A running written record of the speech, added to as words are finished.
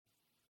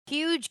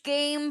Huge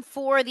game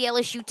for the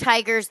LSU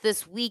Tigers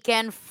this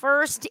weekend.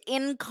 First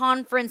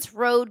in-conference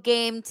road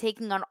game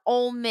taking on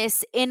Ole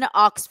Miss in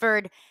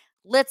Oxford.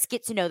 Let's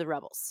get to know the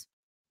Rebels.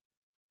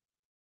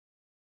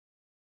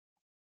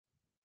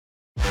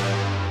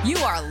 You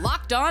are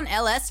Locked On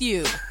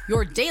LSU,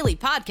 your daily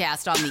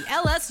podcast on the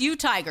LSU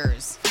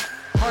Tigers.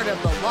 Part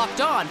of the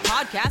Locked On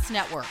Podcast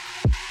Network,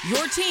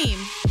 your team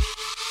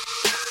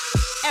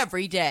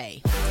every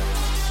day.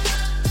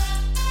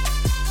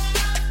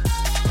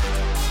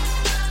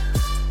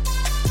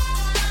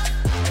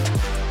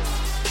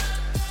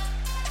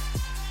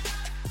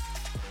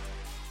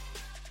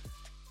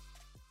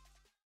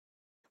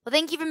 Well,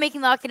 thank you for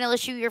making Locked On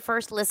LSU your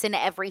first listen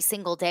every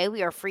single day.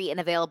 We are free and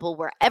available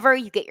wherever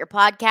you get your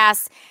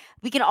podcasts.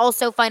 We can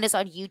also find us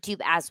on YouTube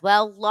as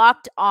well.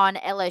 Locked On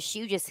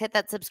LSU. Just hit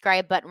that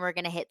subscribe button. We're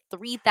going to hit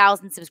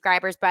 3,000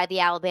 subscribers by the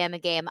Alabama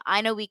game.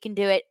 I know we can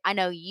do it. I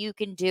know you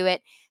can do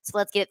it. So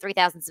let's get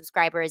 3,000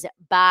 subscribers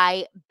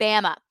by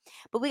Bama.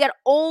 But we got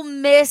Ole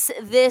Miss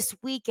this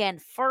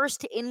weekend.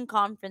 First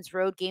in-conference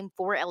road game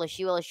for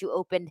LSU. LSU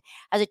opened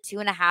as a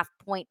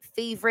 2.5-point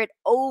favorite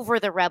over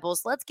the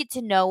Rebels. Let's get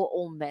to know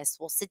Ole Miss.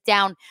 We'll sit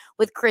down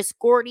with Chris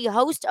Gordy,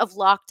 host of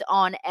Locked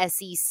On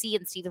SEC,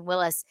 and Stephen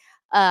Willis,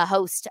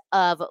 host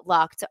of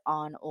Locked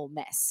On Ole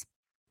Miss.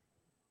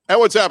 And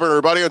what's happening,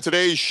 everybody? On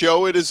today's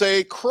show, it is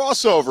a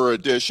crossover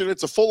edition.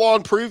 It's a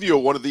full-on preview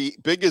of one of the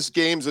biggest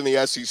games in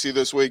the SEC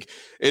this week.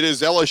 It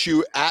is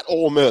LSU at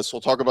Ole Miss.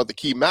 We'll talk about the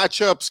key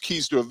matchups,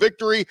 keys to a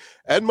victory,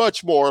 and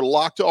much more.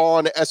 Locked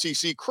On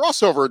SEC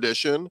crossover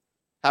edition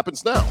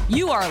happens now.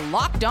 You are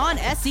Locked On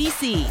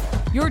SEC,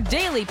 your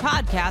daily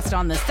podcast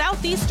on the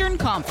Southeastern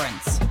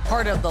Conference.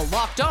 Part of the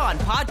Locked On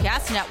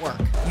Podcast Network,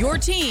 your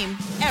team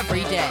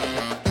every day.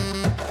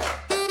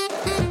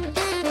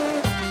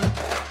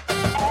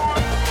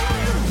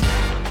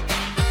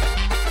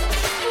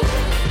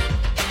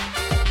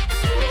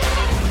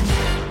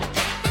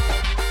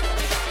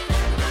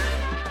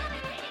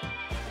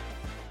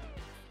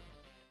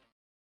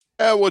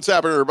 And what's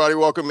happening, everybody?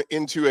 Welcome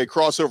into a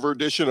crossover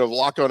edition of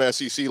Locked On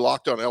SEC,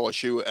 Locked On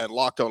LSU, and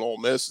Locked On Ole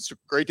Miss. It's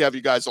great to have you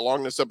guys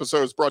along. This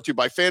episode is brought to you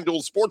by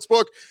FanDuel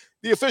Sportsbook,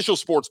 the official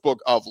sportsbook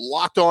of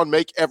Locked On.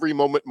 Make every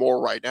moment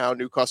more right now.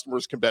 New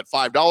customers can bet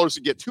 $5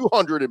 and get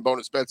 $200 in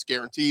bonus bets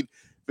guaranteed.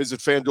 Visit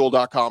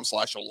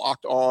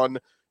FanDuel.com/LockedOn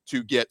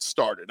to get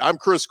started. I'm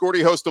Chris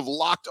Gordy, host of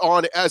Locked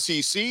On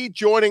SEC.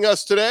 Joining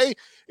us today,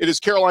 it is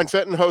Caroline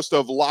Fenton, host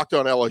of Locked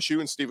On LSU,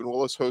 and Stephen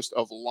Willis, host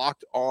of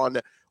Locked On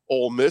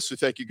Ole Miss. So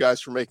thank you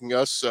guys for making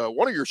us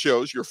one of your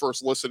shows, your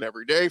first listen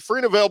every day. Free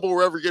and available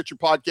wherever you get your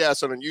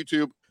podcasts and on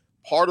YouTube.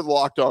 Part of the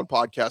Locked On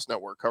Podcast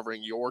Network,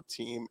 covering your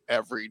team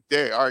every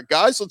day. All right,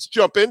 guys, let's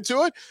jump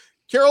into it.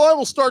 Caroline,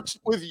 we'll start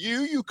with you.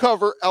 You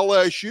cover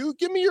LSU.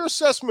 Give me your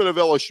assessment of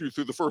LSU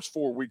through the first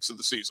 4 weeks of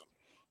the season.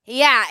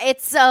 Yeah,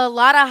 it's a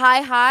lot of high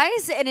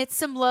highs and it's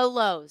some low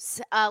lows.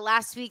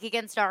 Last week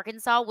against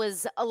Arkansas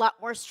was a lot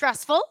more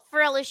stressful for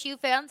LSU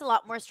fans, a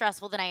lot more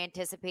stressful than I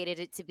anticipated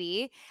it to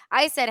be.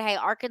 I said, hey,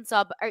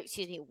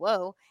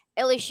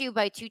 LSU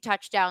by 2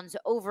 touchdowns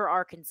over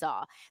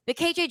Arkansas. But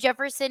KJ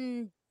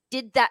Jefferson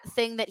did that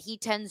thing that he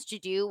tends to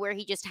do where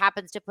he just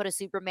happens to put a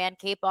Superman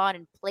cape on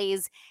and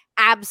plays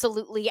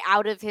absolutely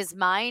out of his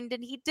mind.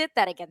 And he did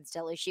that against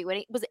LSU and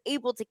he was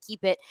able to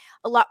keep it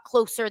a lot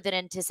closer than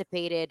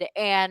anticipated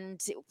and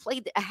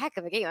played a heck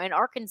of a game. I mean,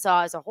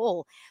 Arkansas as a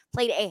whole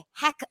played a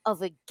heck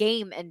of a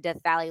game in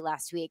Death Valley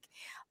last week.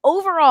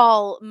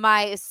 Overall,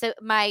 my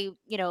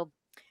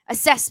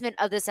assessment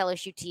of this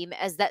LSU team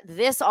is that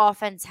this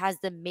offense has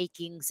the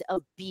makings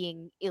of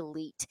being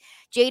elite.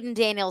 Jaden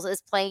Daniels is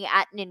playing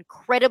at an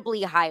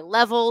incredibly high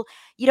level.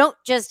 You don't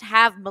just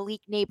have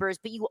Malik Neighbors,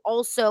 but you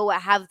also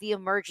have the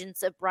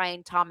emergence of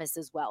Brian Thomas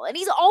as well. And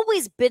he's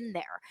always been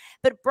there.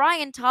 But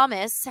Brian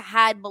Thomas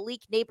had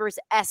Malik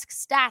Neighbors-esque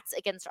stats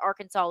against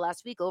Arkansas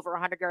last week, over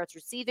 100 yards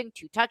receiving,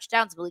 2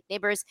 touchdowns. Malik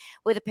Neighbors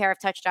with a pair of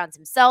touchdowns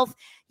himself.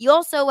 You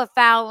also have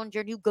found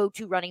your new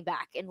go-to running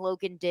back in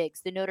Logan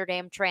Diggs, the Notre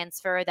Dame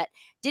transfer that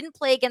didn't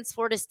play against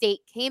Florida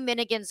State, came in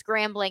against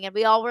Grambling, and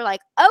we all were like,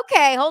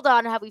 okay, hold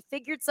on, have we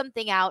figured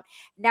something out?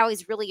 Now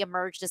he's really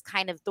emerged as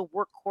kind of the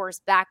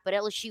workhorse back, but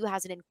LSU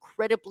has an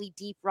incredibly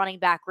deep running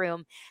back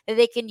room that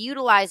they can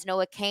utilize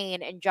Noah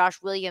Cain and Josh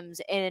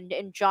Williams and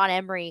John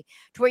Emery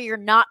to where you're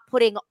not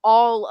putting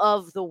all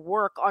of the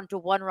work onto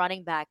one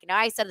running back. And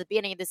I said at the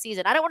beginning of the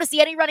season, I don't want to see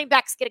any running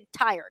backs getting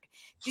tired.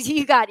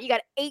 You got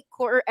 8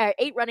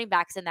 running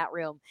backs in that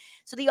room.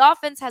 So the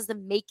offense has the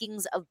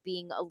makings of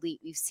being elite.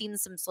 We've seen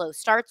some slow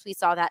starts. We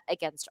saw that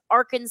against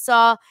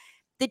Arkansas.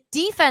 The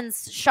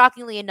defense,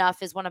 shockingly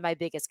enough, is one of my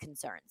biggest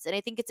concerns. And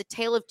I think it's a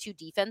tale of two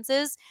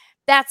defenses.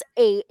 That's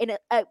a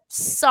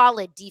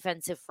solid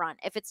defensive front.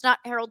 If it's not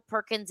Harold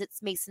Perkins,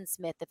 it's Mason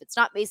Smith. If it's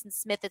not Mason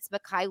Smith, it's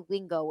Mekhi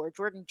Wingo or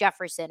Jordan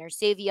Jefferson or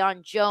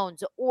Savion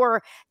Jones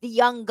or the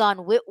young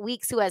gun Whit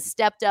Weeks, who has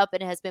stepped up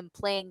and has been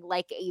playing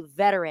like a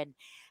veteran.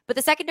 But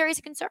the secondary is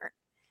a concern.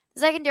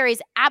 The secondary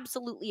is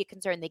absolutely a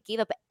concern. They gave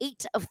up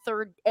 8 of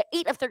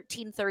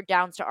 13 third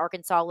downs to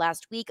Arkansas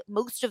last week.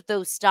 Most of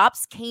those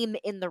stops came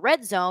in the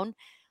red zone.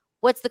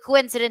 What's the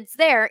coincidence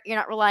there? You're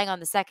not relying on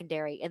the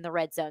secondary in the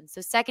red zone.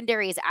 So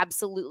secondary is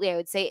absolutely, I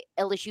would say,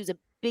 LSU's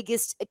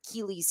biggest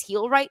Achilles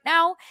heel right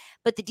now.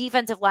 But the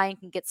defensive line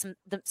can get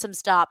some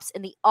stops,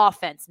 and the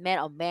offense, man,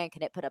 oh man,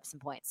 can it put up some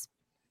points?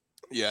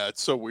 Yeah,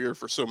 it's so weird.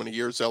 For so many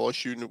years,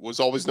 LSU was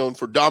always known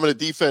for dominant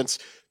defense.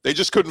 They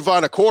just couldn't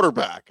find a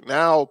quarterback.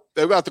 Now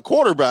they've got the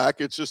quarterback.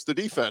 It's just the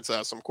defense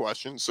has some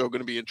questions. So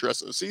going to be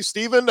interesting to see.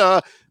 Steven,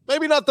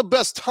 maybe not the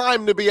best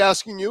time to be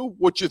asking you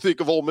what you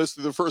think of Ole Miss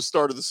through the first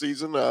start of the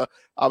season.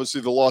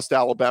 Obviously, they lost to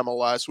Alabama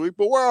last week,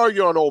 but where are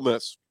you on Ole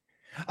Miss?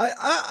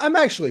 I'm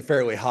actually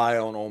fairly high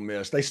on Ole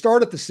Miss. They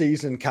started the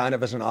season kind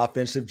of as an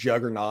offensive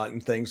juggernaut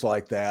and things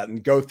like that,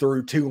 and go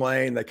through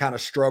Tulane. They kind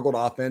of struggled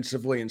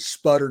offensively and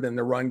sputtered in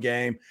the run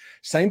game.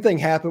 Same thing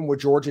happened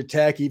with Georgia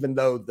Tech, even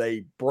though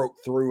they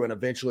broke through and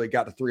eventually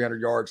got to 300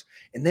 yards.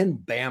 And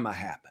then Bama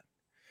happened.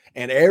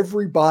 And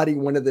everybody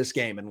went to this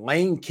game. And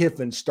Lane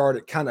Kiffin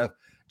started kind of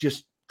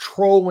just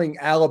trolling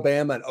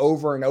Alabama and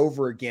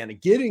over again and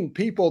getting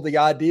people the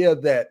idea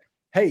that,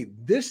 hey,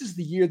 this is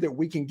the year that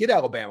we can get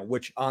Alabama,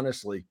 which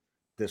honestly,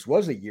 this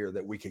was a year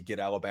that we could get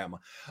Alabama.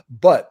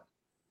 But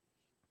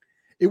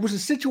it was a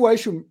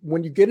situation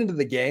when you get into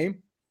the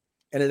game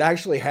and it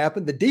actually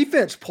happened. The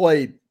defense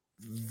played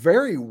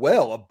very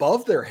well,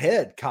 above their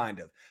head, kind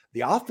of.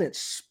 The offense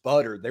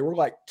sputtered. They were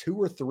like 2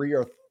 or 3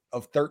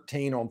 of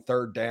 13 on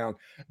third down.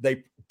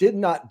 They did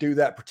not do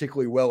that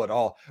particularly well at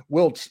all.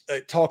 We'll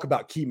talk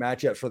about key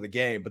matchups for the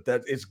game, but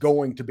that is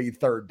going to be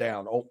third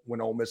down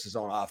when Ole Miss is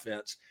on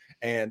offense.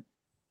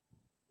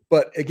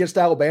 But against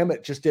Alabama,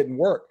 it just didn't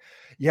work.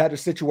 You had a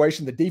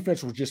situation, the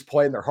defense was just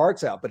playing their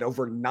hearts out, but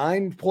over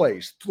 9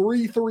 plays,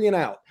 3 and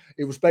out.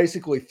 It was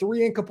basically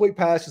 3 incomplete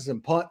passes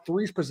and punt,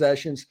 3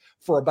 possessions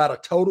for about a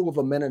total of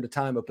a minute of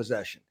time of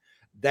possession.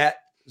 That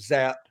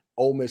zapped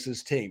Ole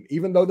Miss's team.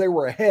 Even though they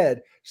were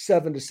ahead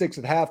 7-6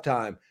 at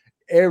halftime,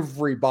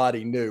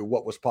 everybody knew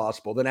what was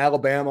possible. Then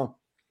Alabama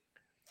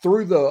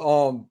threw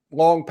the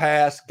long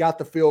pass, got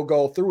the field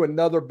goal, threw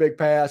another big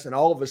pass, and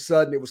all of a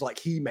sudden it was like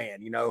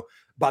He-Man,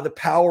 by the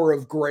power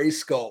of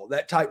Grayskull,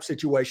 that type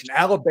situation.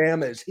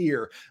 Alabama is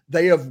here.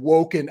 They have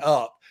woken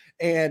up,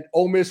 and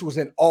Ole Miss was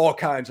in all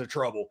kinds of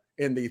trouble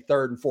in the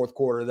third and fourth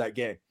quarter of that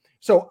game.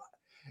 So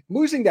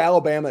losing to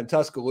Alabama and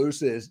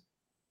Tuscaloosa is,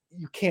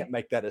 you can't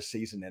make that a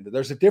season ender.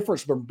 There's a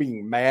difference from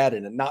being mad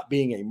and it not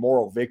being a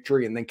moral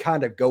victory and then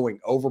kind of going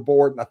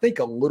overboard. And I think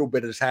a little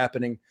bit is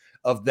happening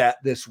of that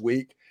this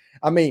week.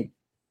 I mean,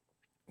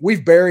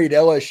 we've buried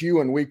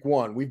LSU in week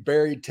 1. We've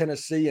buried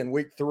Tennessee in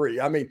week 3.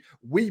 I mean,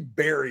 we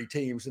bury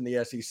teams in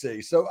the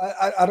SEC. So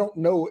I don't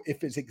know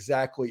if it's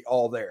exactly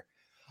all there.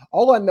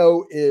 All I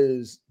know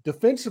is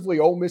defensively,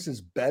 Ole Miss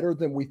is better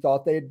than we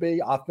thought they'd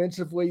be.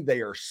 Offensively,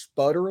 they are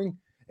sputtering.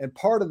 And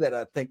part of that,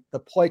 I think the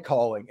play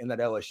calling in that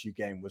LSU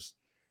game was,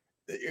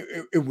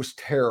 it was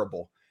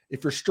terrible.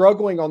 If you're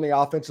struggling on the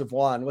offensive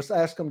line, let's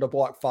ask them to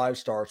block 5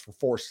 stars for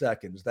 4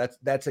 seconds.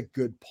 That's a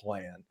good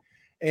plan.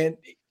 And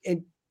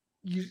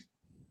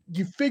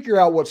you figure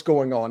out what's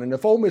going on. And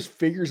if Ole Miss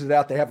figures it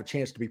out, they have a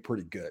chance to be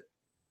pretty good.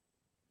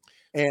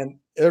 And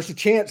there's a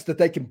chance that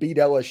they can beat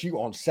LSU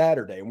on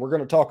Saturday. And we're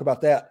going to talk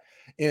about that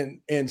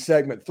in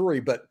segment 3.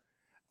 But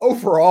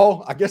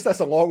overall, I guess that's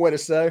a long way to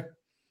say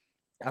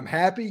I'm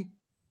happy.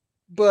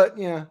 But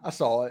yeah, I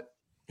saw it.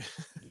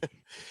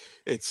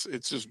 It's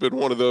just been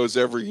one of those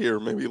every year.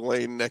 Maybe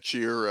Lane next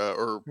year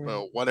or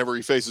whenever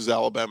he faces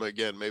Alabama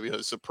again, maybe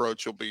his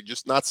approach will be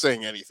just not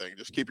saying anything.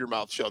 Just keep your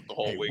mouth shut the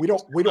whole week. We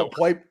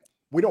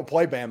don't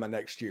play Bama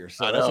next year,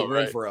 so that's a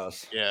win for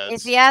us. Yeah.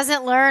 If he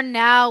hasn't learned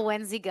now,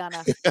 when's he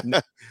gonna?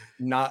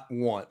 Not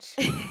once.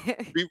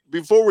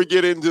 Before we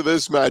get into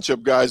this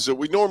matchup, guys,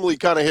 we normally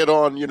kind of hit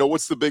on,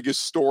 what's the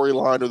biggest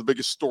storyline or the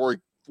biggest story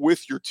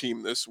with your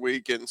team this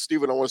week. And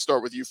Steven, I want to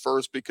start with you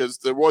first because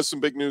there was some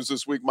big news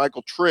this week.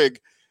 Michael Trigg,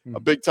 a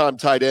big-time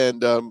tight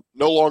end,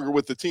 no longer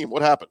with the team.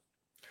 What happened?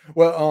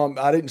 Well,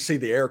 I didn't see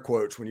the air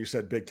quotes when you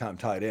said big-time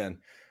tight end.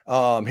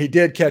 He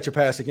did catch a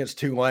pass against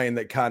Tulane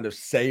that kind of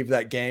saved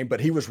that game,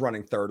 but he was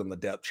running third on the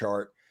depth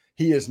chart.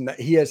 He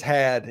has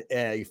had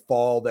a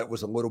fall that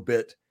was a little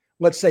bit,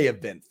 let's say,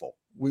 eventful.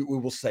 We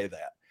will say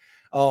that.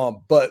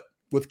 But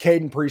with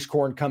Caden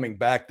Priestcorn coming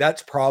back,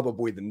 that's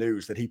probably the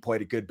news, that he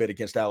played a good bit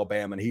against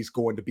Alabama and he's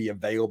going to be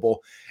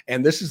available.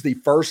 And this is the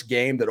first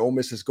game that Ole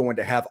Miss is going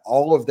to have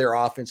all of their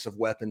offensive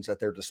weapons at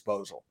their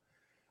disposal.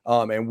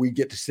 And we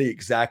get to see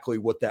exactly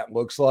what that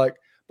looks like.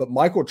 But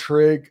Michael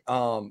Trigg,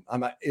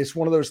 it's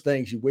one of those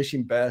things, you wish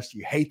him best.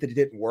 You hate that it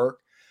didn't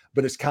work,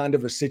 but it's kind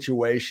of a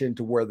situation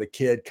to where the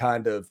kid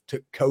kind of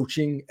took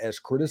coaching as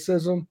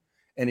criticism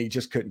and he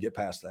just couldn't get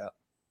past that.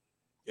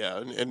 Yeah,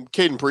 and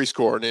Caden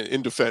Priestcorn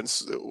in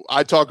defense,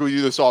 I talked with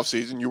you this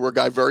offseason. You were a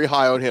guy very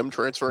high on him,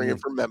 transferring him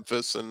from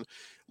Memphis, and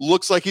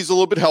looks like he's a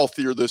little bit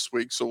healthier this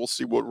week, so we'll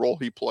see what role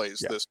he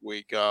plays this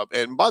week.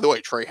 And by the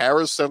way, Trey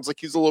Harris sounds like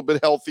he's a little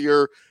bit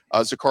healthier,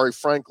 Zachary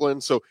Franklin.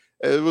 So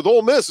with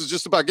Ole Miss, it's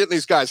just about getting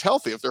these guys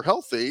healthy. If they're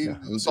healthy,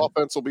 this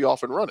offense will be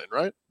off and running,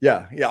 right?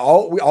 Yeah.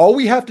 All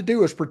we have to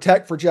do is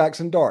protect for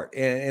Jackson Dart,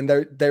 and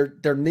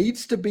there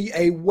needs to be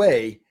a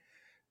way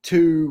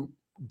to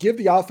give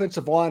the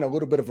offensive line a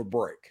little bit of a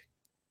break.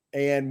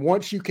 And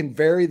once you can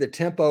vary the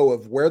tempo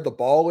of where the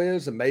ball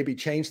is and maybe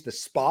change the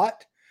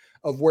spot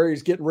of where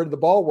he's getting rid of the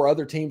ball, where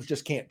other teams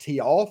just can't tee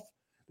off,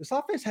 this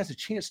offense has a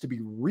chance to be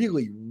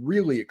really,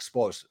 really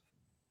explosive.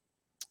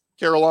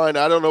 Caroline,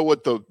 I don't know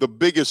what the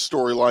biggest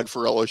storyline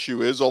for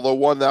LSU is, although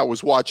one that I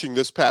was watching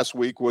this past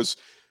week was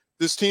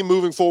this team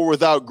moving forward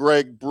without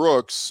Greg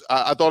Brooks.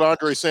 I thought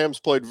Andre Sams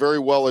played very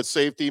well at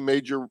safety,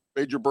 Major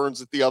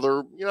Burns at the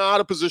other, out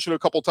of position a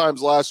couple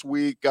times last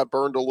week, got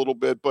burned a little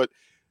bit, but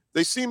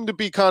they seem to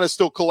be kind of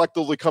still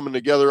collectively coming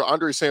together.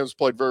 Andre Sams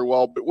played very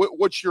well, but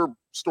what's your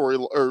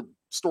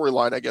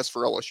storyline, I guess,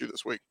 for LSU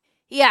this week?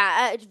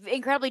 Yeah,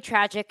 incredibly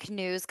tragic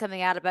news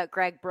coming out about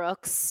Greg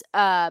Brooks.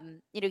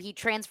 He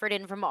transferred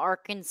in from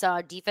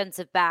Arkansas,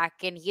 defensive back,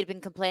 and he had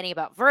been complaining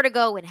about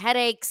vertigo and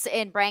headaches.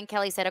 And Brian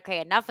Kelly said, "Okay,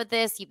 enough of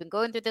this. You've been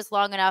going through this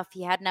long enough."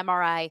 He had an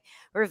MRI,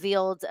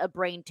 revealed a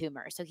brain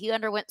tumor, so he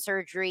underwent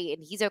surgery,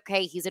 and he's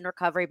okay. He's in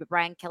recovery. But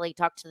Brian Kelly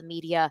talked to the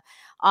media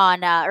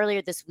on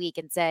earlier this week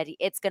and said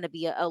it's going to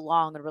be a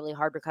long and really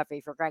hard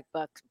recovery for Greg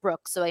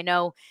Brooks. So I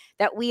know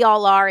that we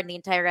all are, and the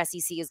entire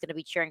SEC is going to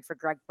be cheering for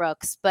Greg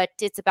Brooks, but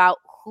it's about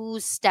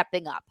who's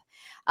stepping up.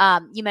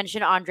 You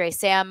mentioned Andre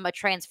Sam, a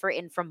transfer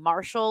in from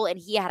Marshall, and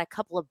he had a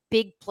couple of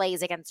big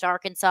plays against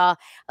Arkansas,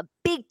 a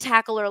big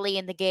tackle early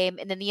in the game,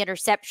 and then the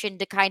interception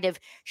to kind of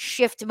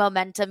shift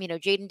momentum.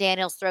 Jaden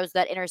Daniels throws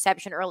that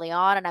interception early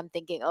on, and I'm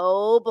thinking,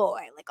 oh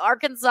boy, like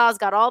Arkansas's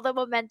got all the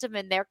momentum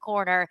in their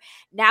corner.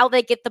 Now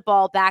they get the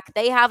ball back.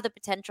 They have the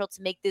potential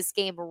to make this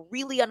game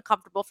really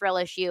uncomfortable for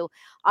LSU.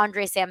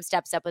 Andre Sam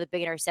steps up with a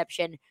big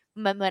interception.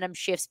 Momentum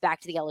shifts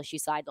back to the LSU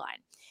sideline.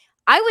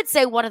 I would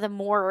say one of the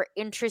more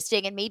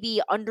interesting and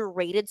maybe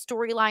underrated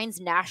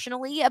storylines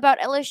nationally about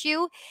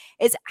LSU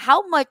is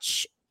how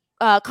much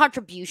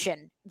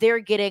contribution they're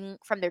getting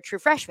from their true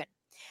freshmen.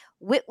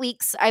 Whit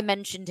Weeks, I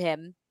mentioned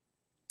him.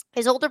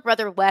 His older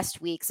brother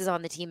West Weeks is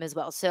on the team as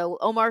well. So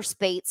Omar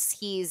Spates,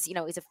 he's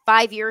a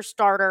 5-year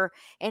starter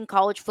in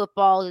college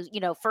football,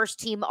 first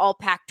team all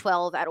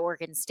Pac-12 at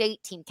Oregon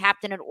State, team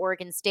captain at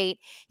Oregon State.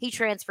 He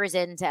transfers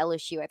into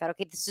LSU. I thought,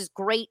 okay, this is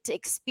great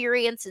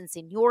experience and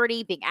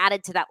seniority being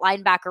added to that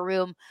linebacker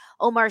room.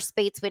 Omar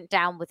Spates went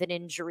down with an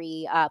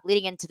injury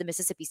leading into the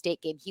Mississippi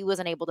State game. He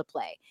wasn't able to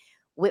play.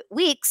 Whit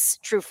Weeks,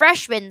 true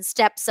freshman,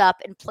 steps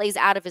up and plays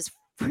out of his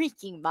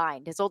freaking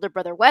mind. His older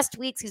brother, West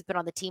Weeks, who's been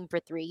on the team for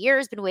 3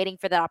 years, been waiting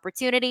for that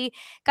opportunity,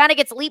 kind of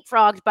gets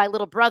leapfrogged by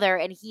little brother,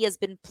 and he has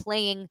been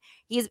playing.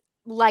 He's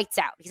lights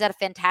out. He's had a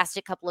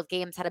fantastic couple of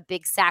games, had a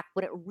big sack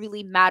when it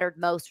really mattered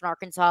most when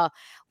Arkansas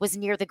was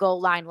near the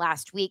goal line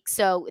last week.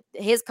 So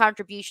his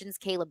contributions,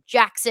 Caleb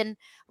Jackson,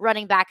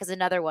 running back, is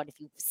another one. If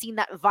you've seen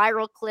that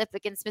viral clip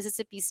against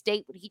Mississippi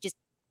State when he just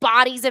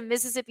bodies a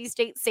Mississippi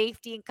State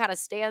safety and kind of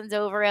stands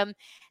over him.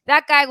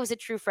 That guy was a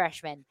true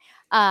freshman.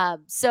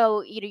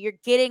 So you're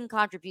getting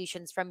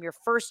contributions from your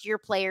first year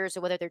players,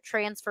 or whether they're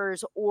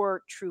transfers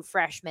or true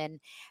freshmen,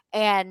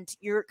 and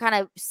you're kind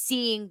of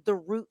seeing the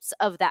roots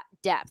of that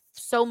depth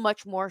so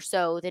much more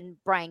so than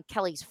Brian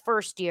Kelly's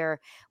first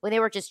year when they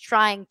were just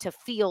trying to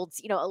field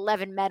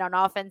 11 men on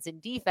offense and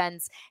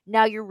defense.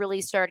 Now you're really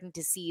starting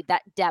to see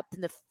that depth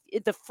and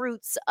the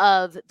fruits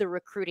of the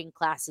recruiting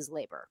class's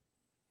labor.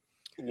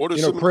 What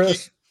are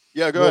Chris?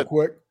 Yeah, go real ahead.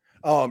 Quick.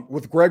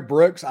 With Greg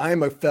Brooks, I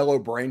am a fellow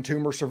brain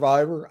tumor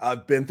survivor.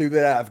 I've been through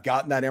that. I've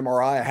gotten that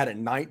MRI. I had a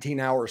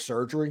 19-hour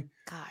surgery.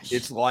 Gosh.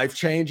 It's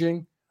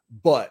life-changing,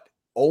 but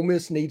Ole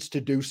Miss needs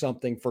to do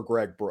something for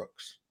Greg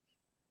Brooks.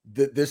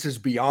 This is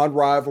beyond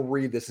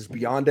rivalry. This is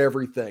beyond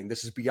everything.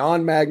 This is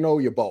beyond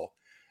Magnolia Bowl.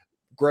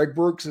 Greg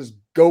Brooks is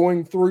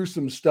going through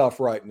some stuff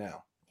right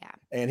now. Yeah.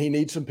 And he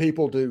needs some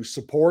people to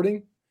support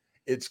him.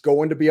 It's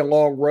going to be a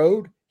long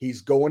road.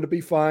 He's going to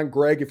be fine.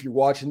 Greg, if you're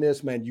watching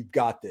this, man, you've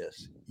got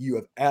this. You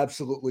have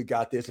absolutely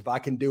got this. If I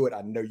can do it,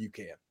 I know you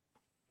can.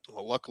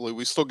 Well, luckily,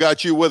 we still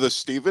got you with us,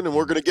 Stephen, and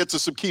we're going to get to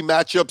some key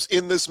matchups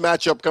in this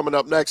matchup coming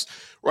up next,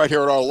 right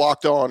here on our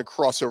Locked On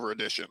Crossover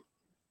Edition.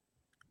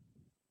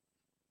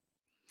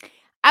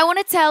 I want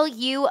to tell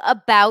you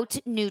about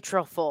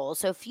Nutrafol.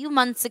 So a few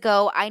months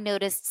ago, I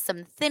noticed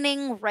some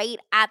thinning right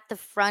at the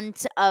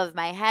front of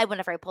my head.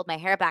 Whenever I pulled my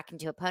hair back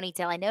into a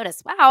ponytail, I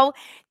noticed, wow,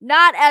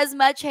 not as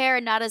much hair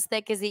and not as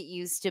thick as it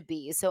used to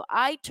be. So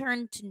I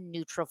turned to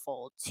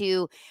Nutrafol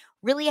to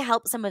really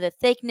help some of the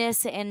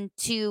thickness and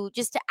to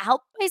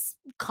help my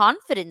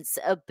confidence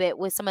a bit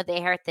with some of the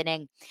hair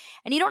thinning.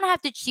 And you don't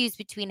have to choose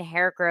between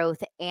hair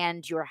growth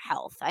and your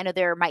health. I know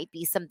there might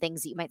be some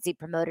things that you might see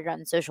promoted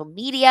on social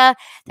media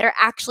that are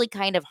actually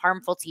kind of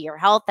harmful to your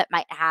health, that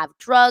might have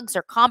drugs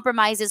or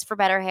compromises for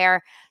better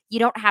hair. You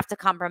don't have to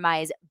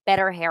compromise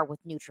better hair with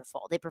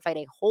Nutrafol. They provide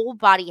a whole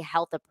body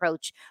health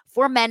approach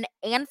for men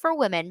and for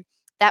women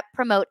that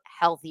promote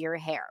healthier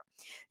hair.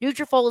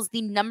 Nutrafol is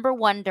the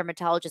 #1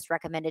 dermatologist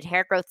recommended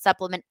hair growth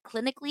supplement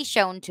clinically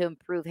shown to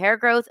improve hair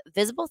growth,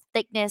 visible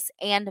thickness,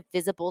 and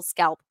visible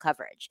scalp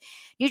coverage.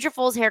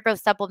 Nutrafol's hair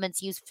growth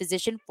supplements use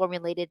physician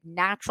formulated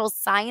natural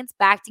science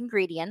backed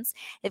ingredients.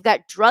 They've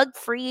got drug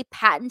free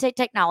patented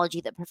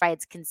technology that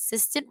provides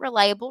consistent,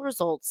 reliable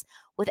results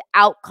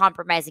without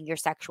compromising your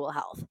sexual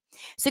health.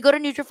 So go to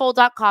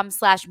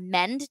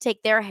Nutrafol.com/men to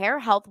take their hair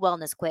health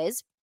wellness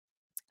quiz.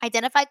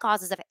 Identify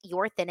causes of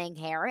your thinning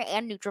hair,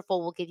 and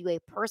Nutrafol will give you a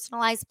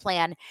personalized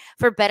plan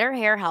for better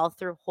hair health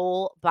through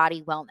whole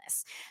body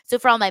wellness. So,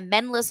 for all my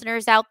men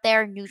listeners out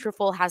there,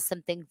 Nutrafol has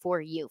something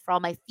for you. For all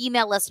my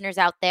female listeners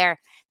out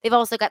there, they've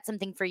also got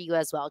something for you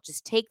as well.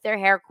 Just take their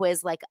hair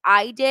quiz like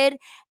I did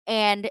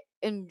and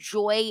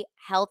enjoy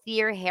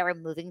healthier hair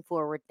moving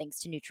forward thanks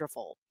to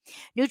Nutrafol.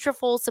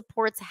 Nutrafol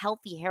supports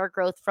healthy hair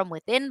growth from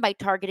within by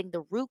targeting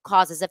the root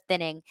causes of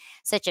thinning,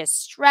 such as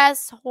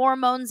stress,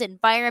 hormones,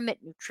 environment,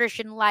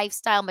 nutrition,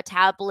 lifestyle,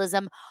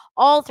 metabolism,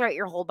 all throughout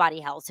your whole body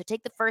health. So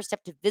take the first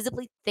step to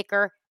visibly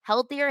thicker,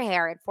 healthier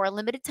hair. And for a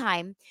limited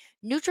time,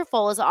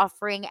 Nutrafol is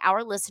offering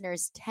our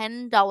listeners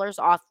 $10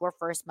 off your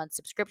first month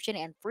subscription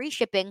and free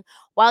shipping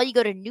while you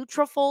go to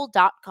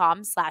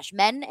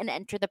Nutrafol.com/men and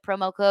enter the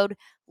promo code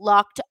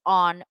Locked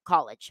On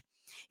College.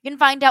 You can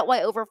find out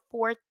why over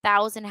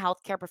 4,000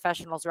 healthcare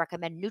professionals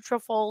recommend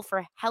Nutrafol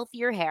for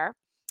healthier hair.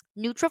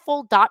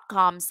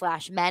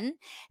 Nutrafol.com/men.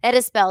 That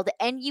is spelled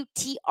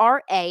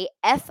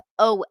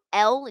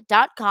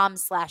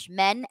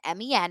Nutrafol.com/men,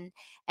 MEN,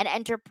 and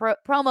enter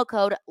promo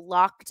code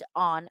Locked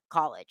On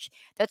College.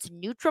 That's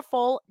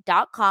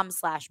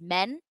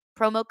Nutrafol.com/men,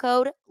 promo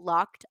code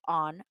Locked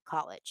On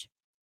College.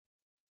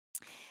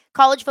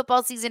 College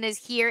football season is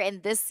here,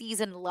 and this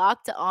season,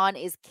 Locked On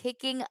is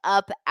kicking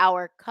up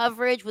our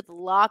coverage with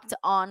Locked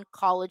On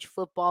College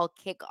Football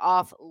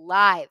Kickoff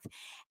Live.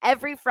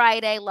 Every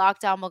Friday,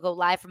 Locked On will go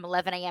live from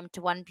 11 a.m.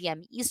 to 1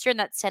 p.m. Eastern.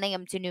 That's 10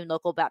 a.m. to noon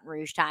local Baton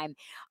Rouge time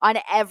on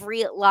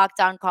every Locked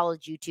On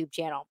College YouTube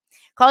channel.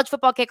 College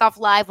Football Kickoff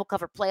Live will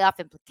cover playoff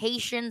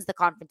implications, the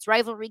conference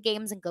rivalry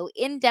games, and go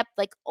in depth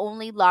like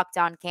only Locked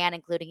On can,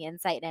 including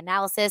insight and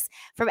analysis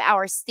from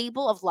our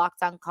stable of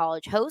Locked On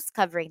College hosts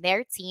covering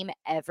their team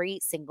every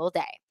single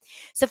day.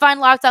 So find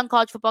Locked On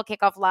College Football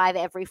Kickoff Live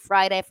every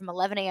Friday from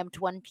 11 a.m.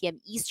 to 1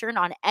 p.m. Eastern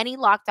on any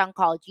Locked On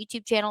College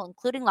YouTube channel,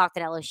 including Locked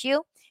On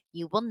LSU.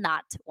 You will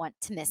not want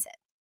to miss it.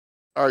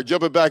 All right,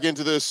 jumping back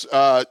into this,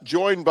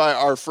 joined by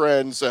our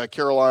friends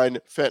Caroline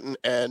Fenton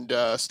and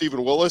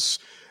Stephen Willis,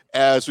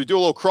 as we do a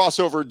little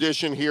crossover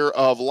edition here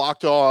of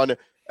Locked On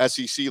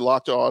SEC,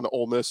 Locked On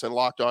Ole Miss, and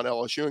Locked On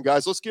LSU. And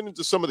guys, let's get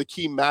into some of the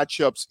key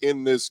matchups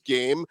in this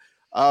game.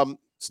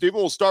 Stephen,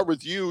 we'll start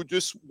with you.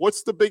 Just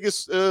what's the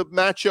biggest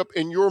matchup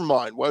in your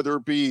mind, whether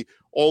it be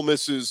Ole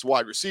Miss's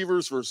wide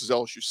receivers versus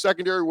LSU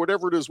secondary,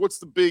 whatever it is, what's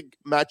the big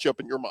matchup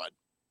in your mind?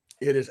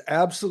 It is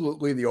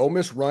absolutely the Ole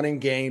Miss running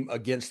game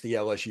against the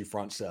LSU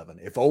front seven.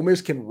 If Ole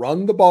Miss can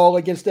run the ball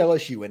against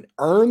LSU and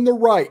earn the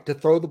right to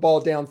throw the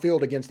ball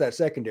downfield against that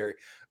secondary,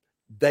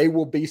 they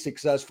will be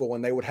successful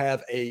and they would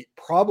have a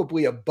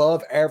probably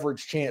above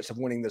average chance of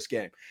winning this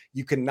game.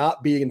 You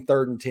cannot be in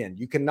 3rd and 10.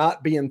 You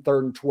cannot be in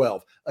 3rd and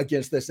 12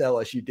 against this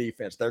LSU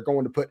defense. They're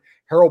going to put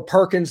Harold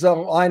Perkins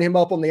on, line him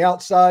up on the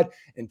outside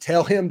and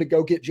tell him to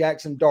go get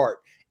Jackson Dart.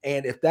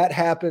 And if that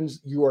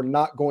happens, you are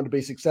not going to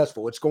be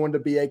successful. It's going to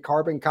be a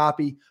carbon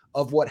copy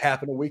of what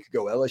happened a week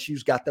ago.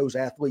 LSU's got those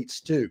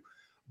athletes too.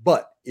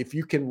 But if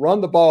you can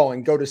run the ball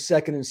and go to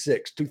 2nd and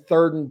 6, to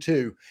 3rd and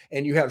 2,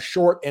 and you have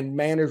short and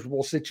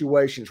manageable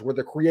situations where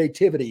the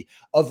creativity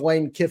of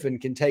Lane Kiffin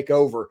can take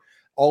over,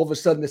 all of a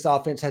sudden this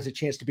offense has a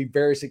chance to be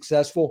very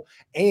successful.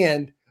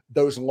 And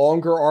those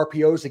longer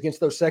RPOs against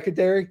those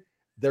secondary,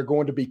 they're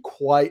going to be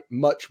quite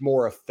much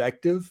more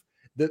effective.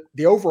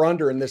 The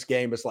over-under in this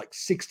game is like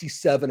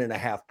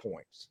 67.5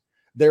 points.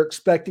 They're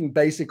expecting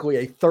basically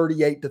a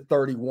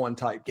 38-31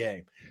 type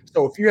game.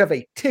 So if you have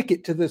a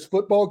ticket to this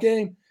football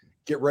game,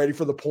 get ready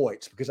for the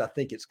points because I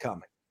think it's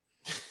coming.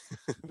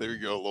 There you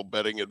go. A little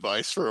betting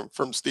advice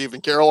from Steve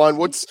and Caroline.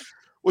 What's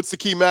the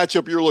key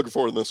matchup you're looking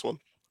for in this one?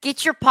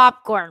 Get your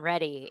popcorn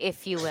ready,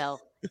 if you will.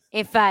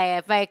 If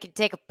I could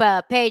take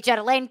a page out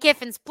of Lane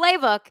Kiffin's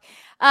playbook,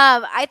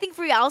 I think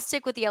for you, I'll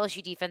stick with the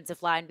LSU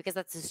defensive line because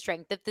that's the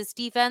strength of this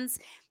defense,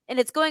 and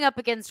it's going up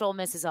against Ole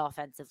Miss's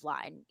offensive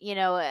line.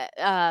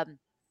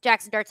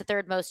 Jackson Dart's the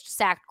 3rd most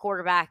sacked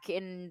quarterback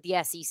in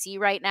the SEC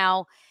right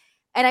now.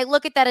 And I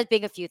look at that as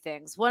being a few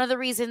things. One of the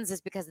reasons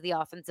is because of the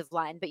offensive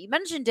line. But you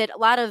mentioned it, a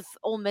lot of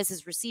Ole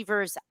Miss's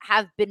receivers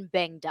have been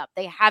banged up.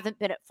 They haven't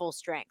been at full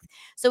strength.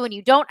 So when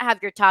you don't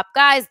have your top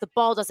guys, the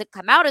ball doesn't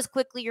come out as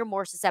quickly. You're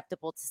more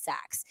susceptible to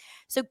sacks.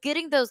 So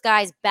getting those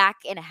guys back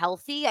and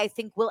healthy, I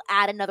think will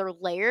add another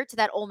layer to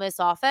that Ole Miss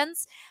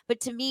offense. But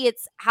to me,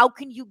 it's how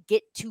can you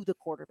get to the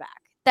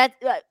quarterback? That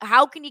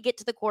how can you get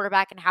to the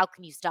quarterback and how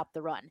can you stop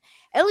the run?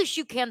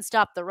 LSU can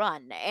stop the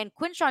run, and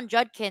Quinshon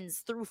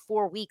Judkins through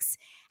 4 weeks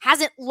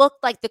hasn't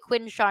looked like the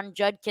Quinshon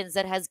Judkins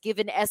that has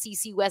given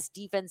SEC West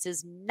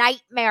defenses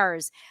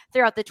nightmares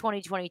throughout the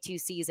 2022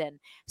 season.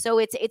 So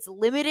it's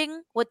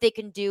limiting what they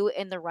can do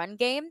in the run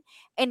game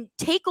and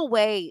take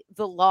away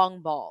the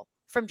long ball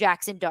from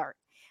Jackson Dart.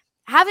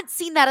 Haven't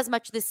seen that as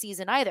much this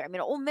season either. I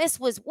mean, Ole Miss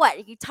was what,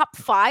 top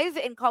 5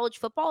 in college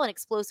football in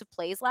explosive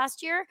plays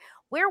last year.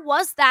 Where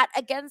was that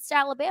against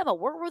Alabama?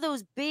 Where were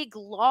those big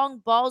long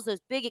balls, those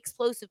big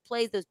explosive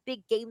plays, those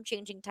big game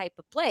changing type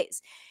of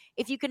plays?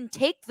 If you can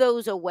take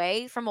those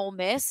away from Ole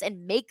Miss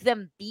and make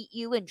them beat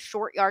you in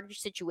short yardage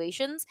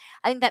situations,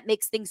 I think that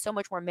makes things so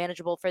much more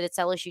manageable for this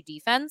LSU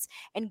defense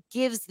and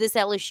gives this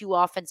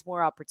LSU offense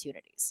more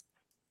opportunities.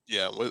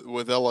 Yeah,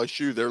 with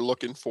LSU, they're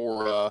looking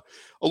for a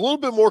little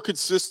bit more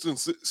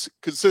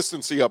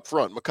consistency up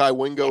front. Makai Yeah.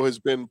 Wingo has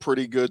been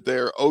pretty good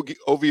there.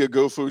 Ovia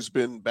Gofu's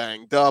been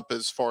banged up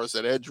as far as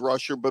that edge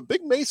rusher, but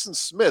Big Mason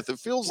Smith, it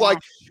feels Yeah. like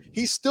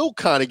he's still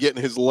kind of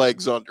getting his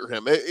legs under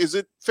him. Is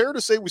it fair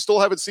to say we still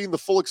haven't seen the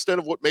full extent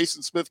of what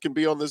Mason Smith can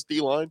be on this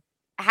D line?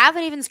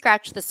 Haven't even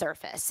scratched the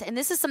surface. And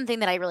this is something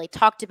that I really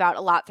talked about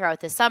a lot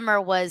throughout the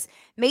summer was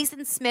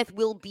Mason Smith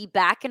will be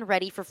back and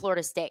ready for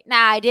Florida State.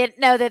 Now, I didn't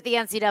know that the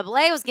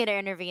NCAA was going to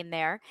intervene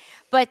there,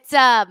 but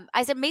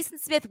I said Mason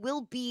Smith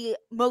will be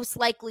most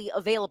likely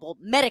available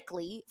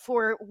medically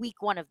for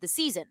week 1 of the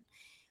season.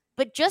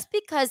 But just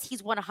because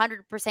he's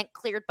 100%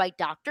 cleared by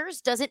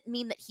doctors doesn't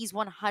mean that he's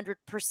 100%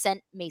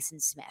 Mason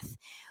Smith.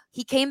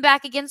 He came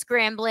back against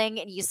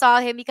Grambling, and you saw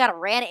him. He kind of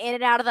ran in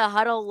and out of the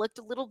huddle, looked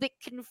a little bit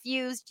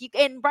confused.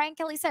 And Brian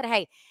Kelly said,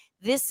 hey,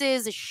 this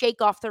is a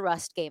shake off the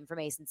rust game for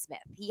Mason Smith.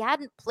 He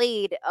hadn't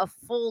played a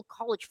full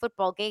college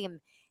football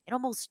game in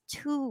almost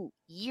 2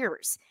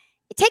 years.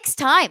 It takes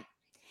time.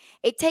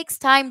 It takes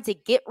time to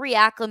get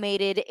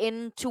reacclimated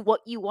into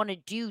what you want to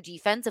do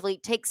defensively.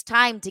 It takes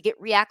time to get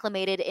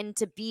reacclimated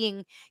into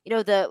being,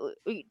 to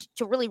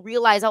really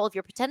realize all of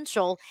your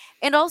potential.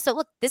 And also,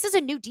 look, this is a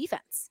new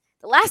defense.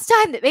 The last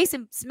time that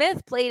Mason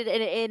Smith played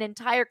an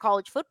entire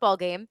college football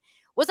game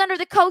was under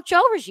the Coach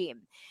O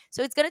regime.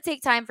 So it's going to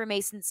take time for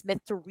Mason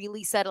Smith to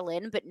really settle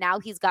in, but now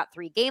he's got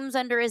 3 games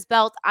under his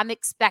belt. I'm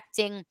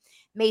expecting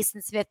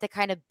Mason Smith to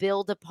kind of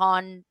build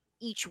upon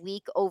each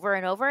week over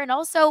and over. And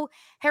also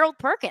Harold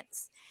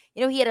Perkins.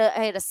 He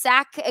had a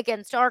sack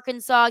against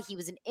Arkansas. He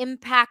was an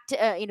impact.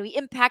 He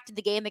impacted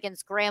the game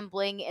against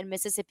Grambling and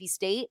Mississippi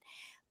State.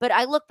 But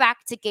I look back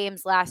to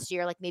games last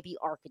year, like maybe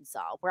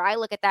Arkansas, where I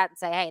look at that and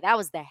say, hey, that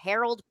was the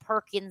Harold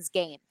Perkins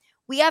game.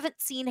 We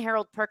haven't seen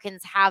Harold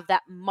Perkins have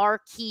that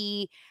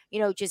marquee,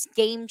 just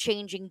game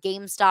changing,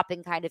 game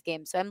stopping kind of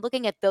game. So I'm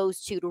looking at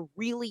those two to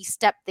really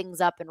step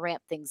things up and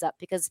ramp things up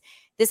because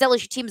this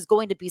LSU team is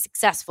going to be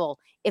successful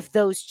if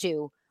those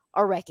two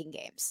are wrecking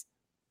games.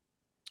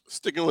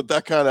 Sticking with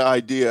that kind of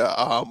idea,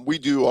 we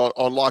do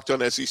on Locked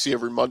On SEC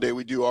every Monday,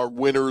 we do our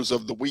winners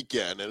of the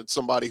weekend. And it's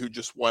somebody who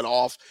just went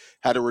off,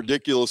 had a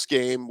ridiculous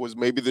game, was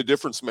maybe the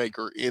difference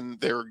maker in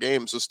their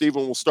game. So,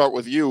 Stephen, we'll start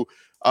with you.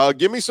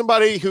 Give me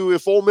somebody who,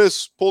 if Ole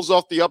Miss pulls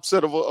off the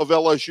upset of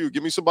LSU,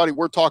 give me somebody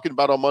we're talking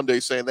about on Monday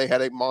saying they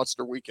had a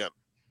monster weekend.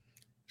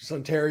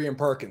 Suntarine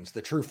Perkins,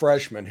 the true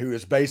freshman, who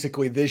is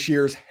basically this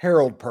year's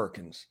Harold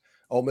Perkins.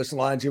 Ole Miss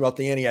lines him up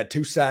the end. He had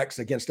 2 sacks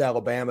against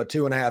Alabama,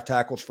 2.5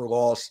 tackles for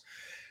loss.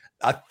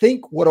 I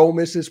think what Ole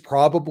Miss is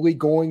probably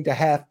going to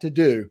have to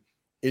do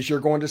is you're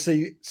going to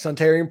see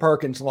Suntarine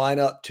Perkins line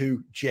up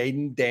to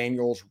Jaden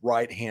Daniels'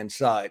 right-hand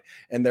side,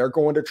 and they're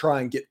going to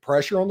try and get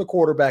pressure on the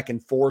quarterback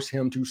and force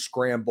him to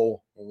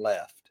scramble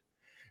left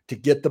to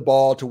get the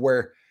ball to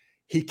where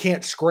he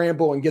can't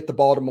scramble and get the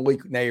ball to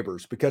Malik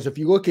Neighbors. Because if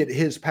you look at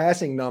his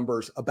passing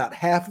numbers, about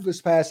half of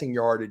his passing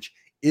yardage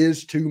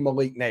is to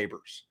Malik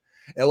Neighbors.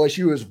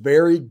 LSU is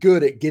very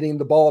good at getting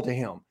the ball to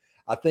him.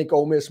 I think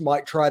Ole Miss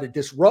might try to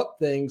disrupt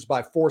things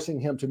by forcing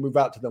him to move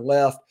out to the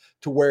left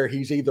to where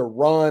he's either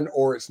run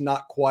or it's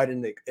not quite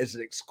as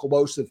an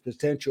explosive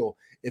potential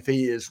if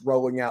he is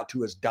rolling out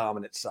to his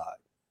dominant side.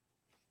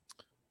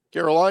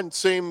 Caroline,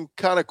 same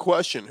kind of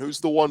question. Who's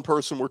the one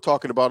person we're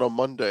talking about on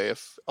Monday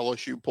if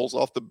LSU pulls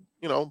off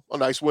a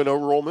nice win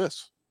over Ole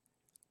Miss?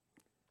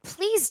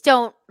 Please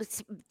don't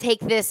take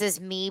this as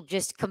me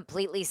just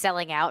completely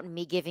selling out and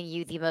me giving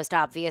you the most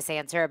obvious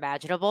answer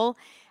imaginable.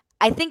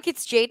 I think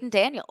it's Jaden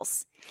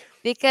Daniels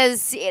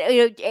because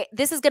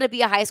this is going to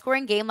be a high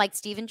scoring game. Like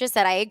Steven just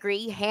said, I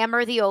agree.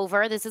 Hammer the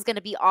over. This is going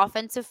to be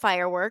offensive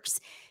fireworks.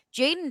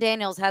 Jaden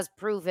Daniels has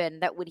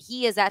proven that when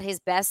he is at his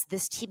best,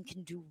 this team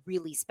can do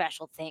really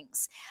special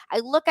things.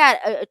 I look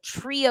at a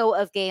trio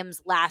of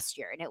games last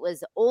year, and it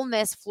was Ole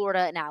Miss,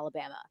 Florida, and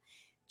Alabama.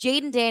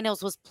 Jaden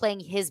Daniels was playing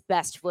his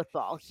best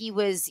football. He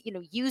was,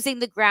 using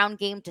the ground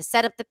game to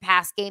set up the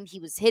pass game. He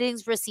was hitting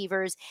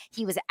receivers.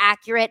 He was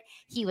accurate.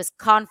 He was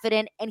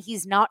confident, and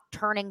he's not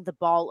turning the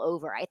ball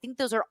over. I think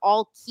those are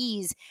all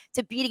keys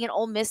to beating an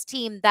Ole Miss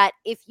team that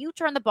if you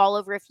turn the ball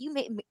over, if you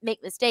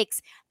make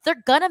mistakes,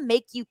 they're going to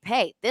make you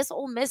pay. This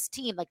Ole Miss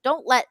team,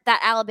 don't let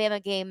that Alabama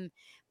game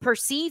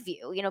perceive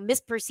you,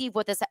 misperceive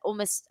what this Ole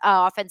Miss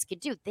offense can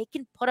do. They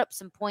can put up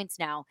some points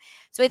now.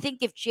 So I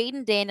think if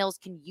Jaden Daniels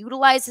can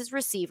utilize his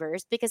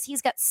receivers, because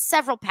he's got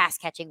several pass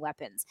catching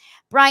weapons,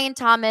 Brian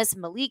Thomas,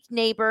 Malik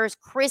Neighbors,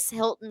 Chris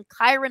Hilton,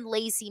 Kyron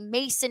Lacey,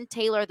 Mason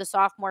Taylor, the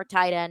sophomore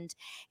tight end,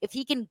 if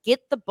he can get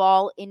the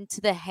ball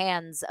into the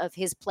hands of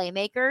his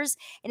playmakers,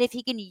 and if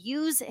he can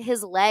use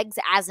his legs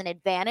as an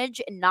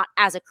advantage and not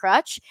as a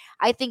crutch,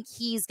 I think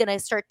he's going to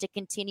start to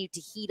continue to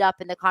heat up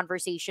in the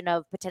conversation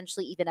of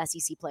potentially even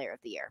SEC Player of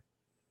the Year.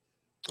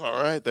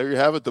 All right, there you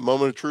have it. The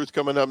moment of truth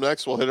coming up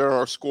next. We'll hit on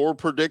our score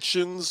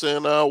predictions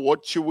and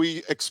what should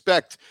we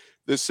expect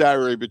this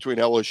Saturday between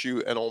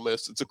LSU and Ole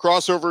Miss. It's a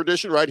crossover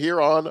edition right here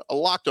on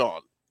Locked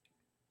On.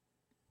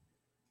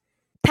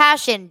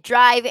 Passion,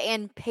 drive,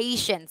 and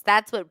patience.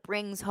 That's what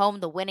brings home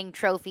the winning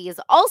trophy,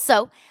 is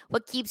also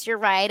what keeps your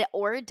ride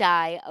or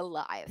die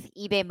alive.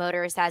 eBay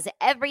Motors has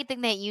everything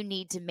that you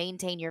need to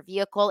maintain your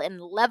vehicle and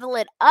level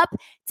it up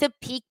to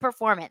peak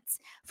performance.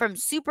 From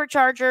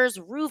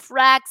superchargers, roof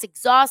racks,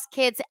 exhaust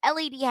kits,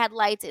 LED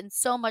headlights, and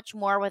so much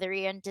more, whether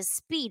you're into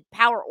speed,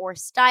 power, or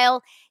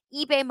style,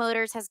 eBay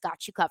Motors has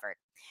got you covered.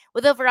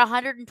 With over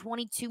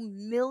 122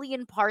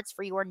 million parts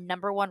for your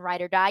number one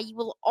ride or die, you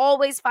will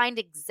always find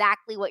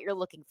exactly what you're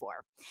looking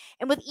for.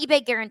 And with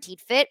eBay Guaranteed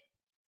Fit,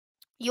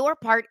 your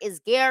part is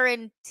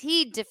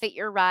guaranteed to fit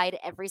your ride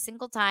every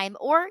single time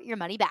or your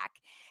money back.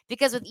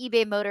 Because with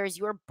eBay Motors,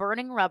 you're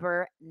burning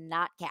rubber,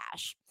 not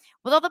cash.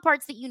 With all the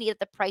parts that you need at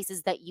the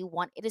prices that you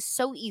want, it is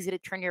so easy to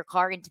turn your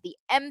car into the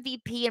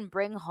MVP and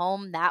bring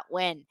home that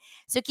win.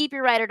 So keep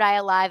your ride or die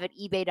alive at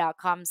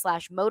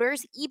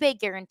ebay.com/motors. eBay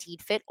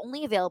Guaranteed Fit,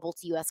 only available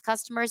to U.S.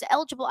 customers.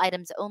 Eligible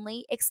items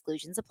only.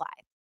 Exclusions apply.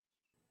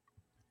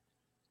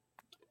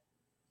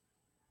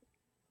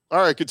 All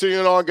right,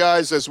 continuing on,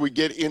 guys, as we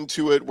get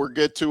into it, we'll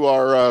get to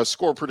our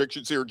score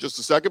predictions here in just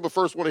a second. But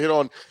first, I want to hit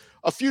on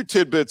a few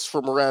tidbits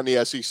from around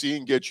the SEC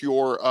and get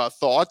your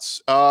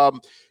thoughts.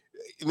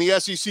 In the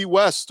SEC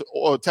West,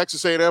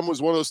 Texas A&M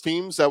was one of those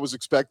teams that was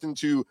expecting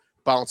to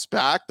bounce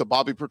back. The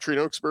Bobby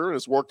Petrino experiment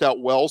has worked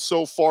out well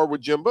so far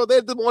with Jimbo. They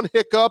had the one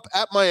hiccup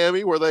at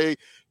Miami where they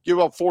give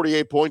up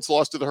 48 points,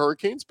 lost to the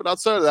Hurricanes. But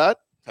outside of that,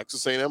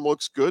 Texas A&M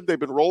looks good. They've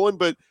been rolling,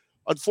 but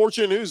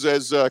unfortunate news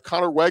as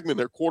Connor Wegman,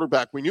 their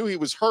quarterback, we knew he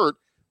was hurt,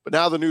 but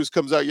now the news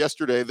comes out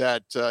yesterday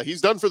that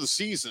he's done for the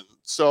season.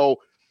 So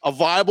a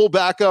viable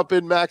backup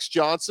in Max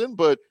Johnson.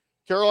 But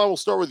Caroline, we'll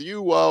start with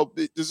you.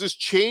 Does this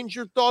change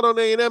your thought on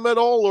A&M at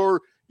all,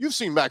 or you've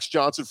seen Max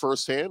Johnson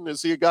firsthand?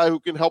 Is he a guy who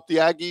can help the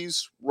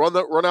Aggies run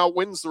out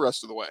wins the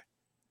rest of the way?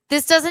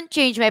 This doesn't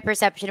change my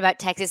perception about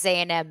Texas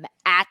A&M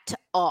at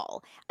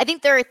all. I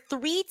think there are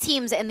 3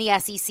 teams in the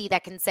SEC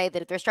that can say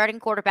that if their starting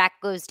quarterback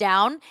goes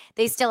down,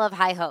 they still have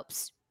high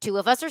hopes. 2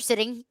 of us are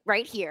sitting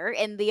right here,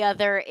 and the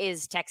other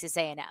is Texas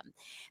A&M.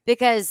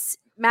 Because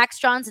Max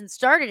Johnson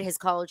started his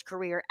college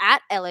career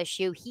at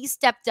LSU. He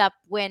stepped up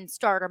when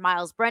starter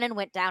Miles Brennan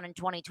went down in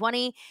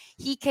 2020.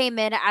 He came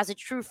in as a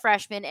true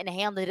freshman and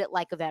handled it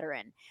like a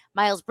veteran.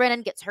 Miles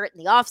Brennan gets hurt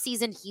in the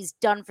offseason. He's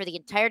done for the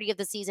entirety of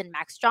the season.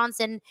 Max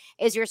Johnson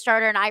is your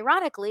starter, and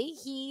ironically,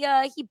 he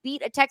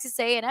beat a Texas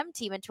A&M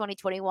team in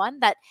 2021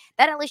 that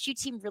LSU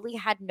team really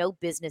had no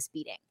business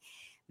beating.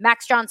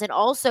 Max Johnson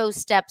also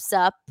steps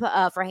up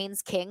for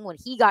Haynes King when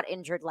he got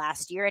injured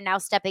last year, and now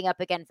stepping up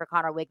again for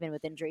Connor Wigman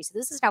with injury. So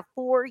this is now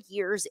 4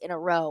 years in a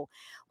row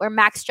where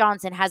Max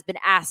Johnson has been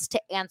asked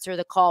to answer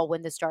the call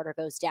when the starter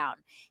goes down.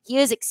 He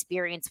has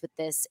experience with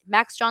this.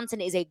 Max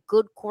Johnson is a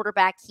good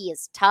quarterback. He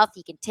is tough.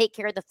 He can take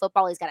care of the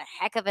football. He's got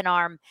a heck of an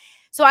arm.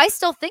 So I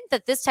still think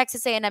that this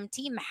Texas A&M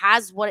team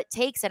has what it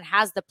takes and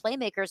has the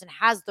playmakers and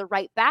has the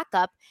right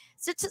backup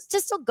to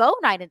still go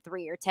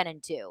 9-3 or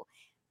 10-2.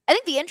 I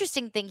think the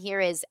interesting thing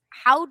here is,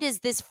 how does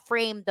this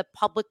frame the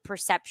public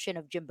perception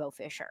of Jimbo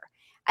Fisher?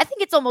 I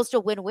think it's almost a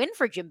win-win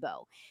for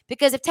Jimbo,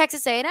 because if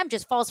Texas A&M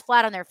just falls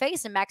flat on their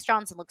face and Max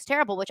Johnson looks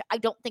terrible, which I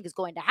don't think is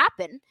going to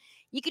happen,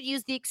 you could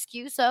use the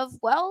excuse of,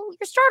 well,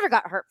 your starter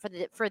got hurt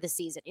for the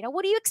season.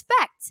 What do you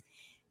expect?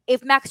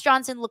 If Max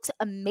Johnson looks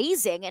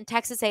amazing and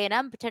Texas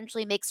A&M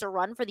potentially makes a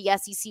run for the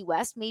SEC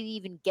West, maybe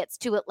even gets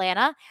to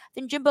Atlanta,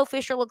 then Jimbo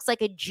Fisher looks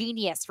like a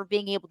genius for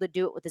being able to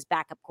do it with his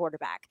backup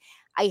quarterback.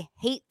 I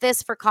hate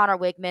this for Connor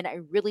Wigman.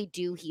 I really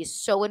do. He is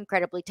so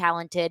incredibly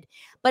talented.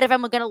 But if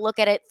I'm going to look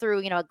at it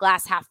through, a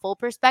glass half full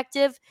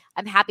perspective,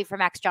 I'm happy for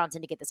Max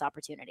Johnson to get this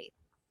opportunity.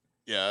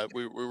 Yeah,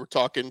 we were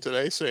talking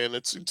today saying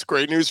it's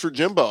great news for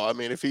Jimbo. I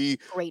mean, if he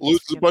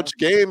loses a Jimbo. bunch of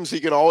games,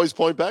 he can always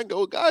point back and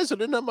go, guys, I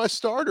didn't have my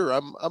starter.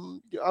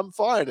 I'm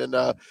fine. And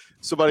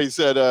somebody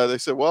said, they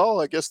said,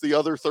 well, I guess the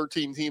other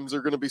 13 teams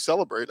are going to be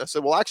celebrating. I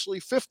said, well, actually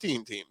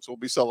 15 teams will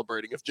be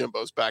celebrating if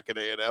Jimbo's back at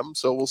A&M.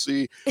 So we'll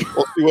see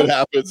what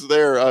happens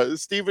there.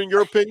 Steven,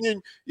 your opinion?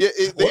 Yeah,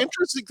 the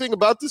interesting thing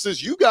about this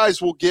is you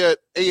guys will get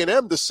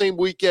A&M the same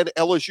weekend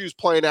LSU's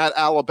playing at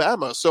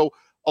Alabama. So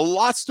a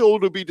lot still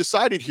to be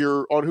decided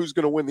here on who's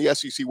going to win the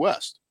SEC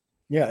West.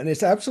 Yeah, and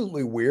it's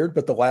absolutely weird,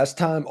 but the last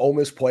time Ole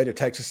Miss played a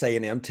Texas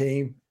A&M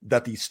team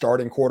that the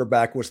starting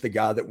quarterback was the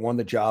guy that won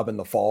the job in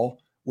the fall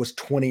was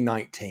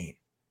 2019.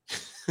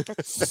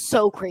 That's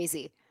so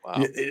crazy. Wow.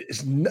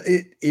 If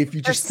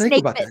you They're just think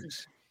snake about that, bitten.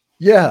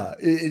 yeah,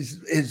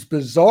 it's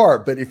bizarre.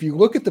 But if you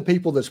look at the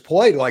people that's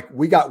played, like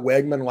we got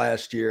Wegman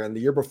last year, and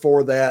the year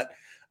before that,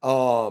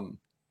 the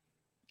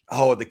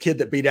kid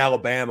that beat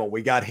Alabama,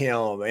 we got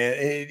him, and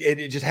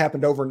it just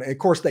happened over. And of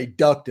course, they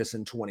ducked us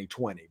in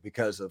 2020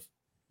 because of,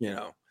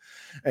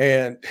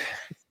 and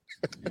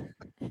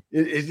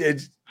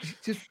it's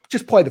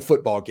just play the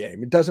football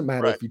game. It doesn't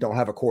matter Right. if you don't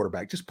have a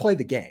quarterback; just play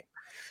the game.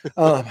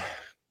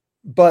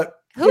 But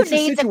Who it's a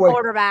needs a situation.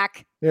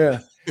 quarterback? Yeah,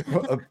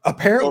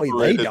 apparently they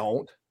Overrated.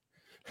 don't.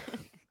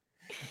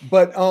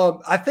 But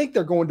I think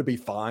they're going to be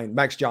fine.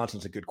 Max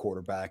Johnson's a good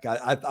quarterback.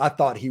 I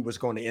thought he was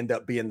going to end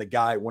up being the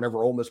guy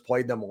whenever Ole Miss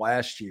played them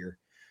last year,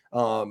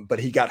 but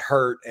he got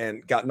hurt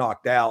and got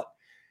knocked out.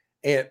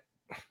 And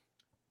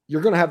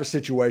you're going to have a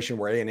situation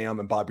where A&M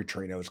and Bobby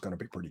Petrino is going to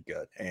be pretty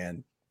good.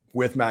 And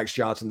with Max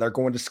Johnson, they're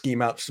going to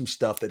scheme out some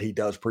stuff that he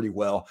does pretty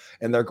well,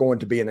 and they're going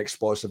to be an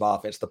explosive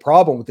offense. The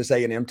problem with this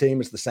A&M team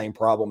is the same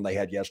problem they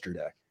had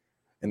yesterday,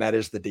 and that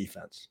is the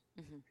defense.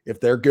 Mm-hmm. If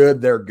they're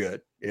good, they're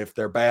good. If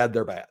they're bad,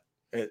 they're bad.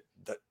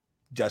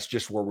 That's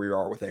just where we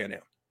are with A&M.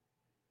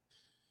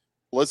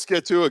 Let's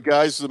get to it,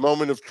 guys. The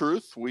moment of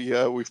truth. We've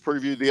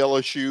previewed the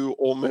LSU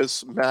Ole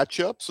Miss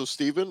matchup. So,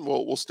 Stephen,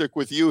 we'll stick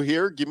with you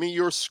here. Give me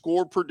your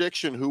score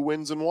prediction. Who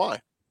wins and why?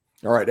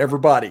 All right,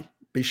 everybody,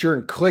 be sure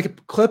and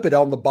clip it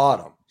on the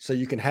bottom so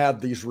you can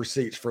have these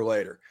receipts for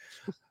later.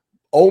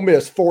 Ole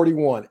Miss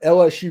 41,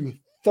 LSU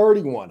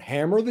 31.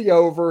 Hammer the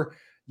over.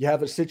 You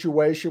have a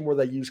situation where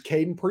they use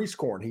Caden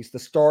Priestcorn. He's the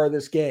star of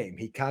this game.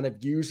 He kind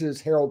of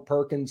uses Harold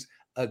Perkins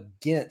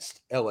against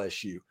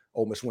LSU.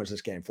 Ole Miss wins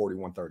this game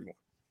 41-31.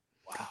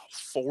 Wow,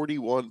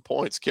 41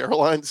 points.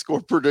 Caroline,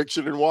 score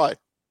prediction and why?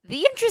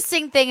 The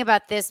interesting thing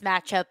about this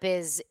matchup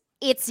is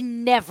it's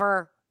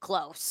never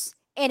close.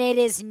 And it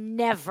is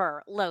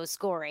never low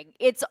scoring.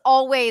 It's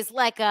always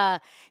like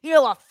a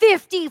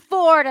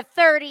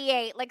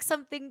 54-38, like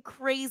something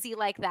crazy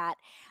like that.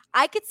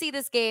 I could see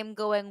this game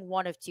going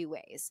one of two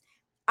ways.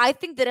 I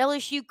think that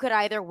LSU could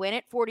either win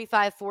it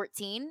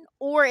 45-14,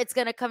 or it's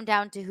going to come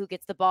down to who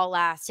gets the ball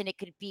last, and it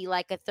could be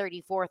like a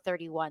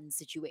 34-31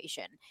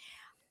 situation.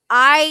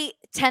 I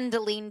tend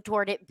to lean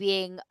toward it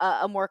being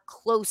a more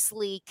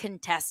closely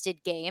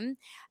contested game,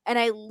 and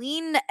I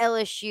lean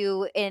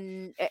LSU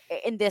in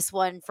this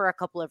one for a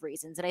couple of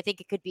reasons. And I think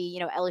it could be,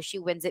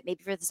 LSU wins it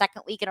maybe for the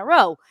second week in a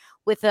row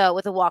with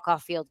a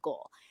walk-off field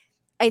goal.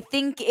 I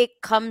think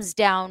it comes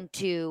down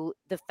to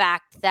the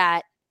fact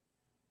that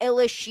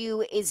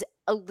LSU is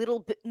a little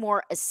bit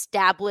more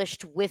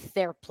established with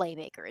their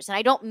playmakers. And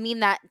I don't mean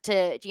that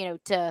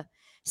to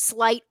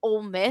slight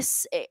Ole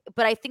Miss,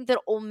 but I think that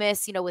Ole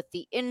Miss, with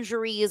the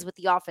injuries, with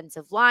the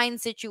offensive line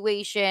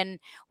situation,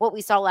 what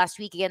we saw last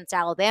week against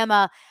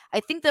Alabama, I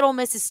think that Ole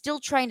Miss is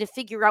still trying to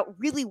figure out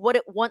really what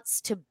it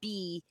wants to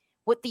be,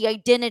 what the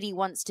identity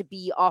wants to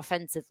be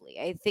offensively.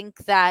 I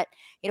think that,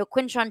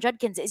 Quinshon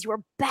Judkins is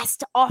your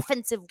best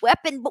offensive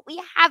weapon, but we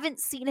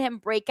haven't seen him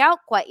break out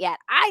quite yet.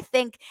 I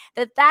think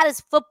that is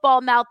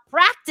football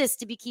malpractice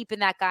to be keeping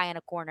that guy in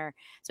a corner.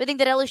 So I think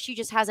that LSU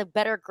just has a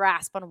better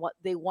grasp on what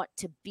they want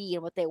to be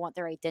and what they want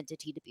their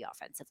identity to be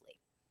offensively.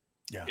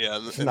 Yeah,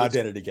 it's an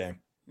identity game.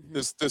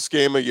 This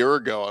game a year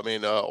ago, I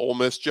mean, Ole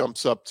Miss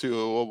jumps up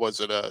to, what was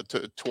it,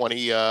 to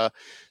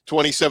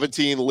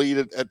 2017 lead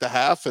at the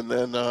half, and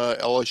then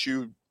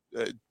LSU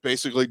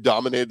basically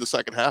dominated the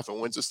second half and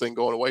wins this thing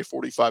going away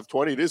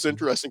 45-20. It is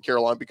interesting,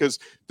 Caroline, because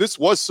this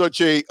was such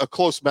a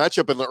close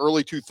matchup in the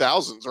early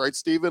 2000s, right,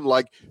 Stephen?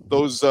 Like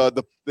those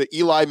the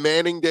Eli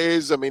Manning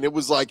days. I mean, it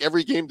was like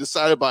every game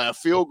decided by a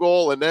field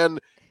goal, and then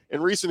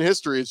in recent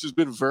history, it's just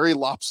been very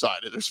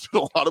lopsided. There's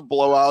been a lot of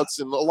blowouts,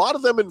 and a lot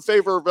of them in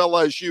favor of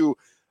LSU.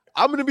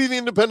 I'm going to be the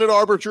independent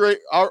arbiter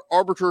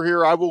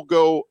here. I will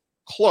go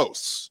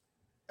close.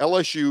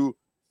 LSU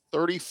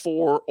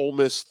 34, Ole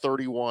Miss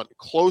 31.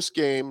 Close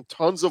game,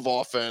 tons of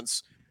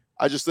offense.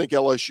 I just think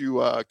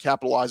LSU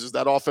capitalizes.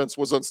 That offense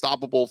was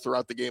unstoppable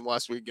throughout the game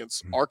last week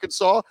against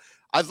Arkansas.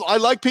 I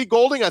like Pete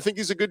Golding. I think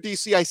he's a good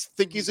DC. I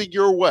think he's a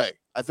year away.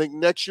 I think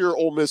next year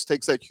Ole Miss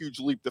takes that huge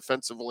leap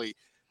defensively.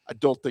 I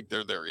don't think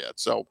they're there yet.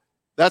 So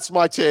that's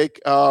my take.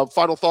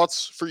 Final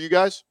thoughts for you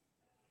guys?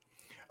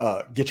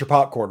 Get your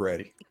popcorn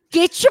ready.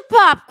 Get your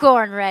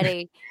popcorn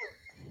ready.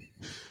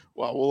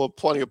 Well, we'll have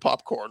plenty of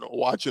popcorn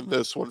watching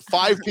this one.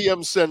 5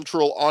 p.m.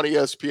 Central on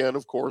ESPN,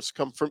 of course,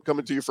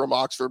 coming to you from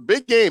Oxford.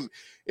 Big game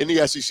in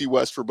the SEC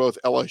West for both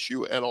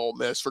LSU and Ole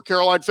Miss. For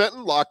Caroline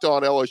Fenton, Locked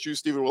On LSU,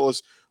 Stephen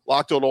Willis,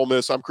 Locked On Ole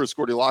Miss. I'm Chris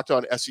Gordy, Locked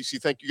On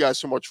SEC. Thank you guys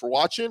so much for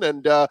watching,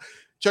 and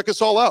check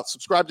us all out.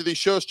 Subscribe to these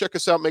shows. Check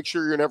us out. Make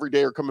sure you're an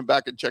everyday or coming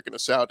back and checking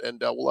us out,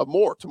 and we'll have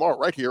more tomorrow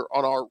right here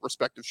on our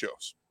respective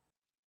shows.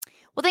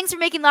 Well, thanks for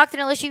making Locked On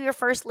LSU your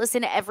first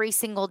listen every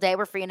single day.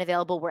 We're free and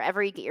available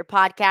wherever you get your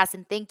podcasts.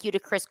 And thank you to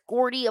Chris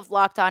Gordy of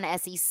Locked On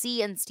SEC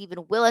and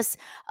Stephen Willis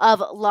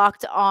of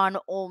Locked On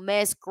Ole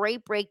Miss.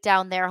 Great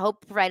breakdown there.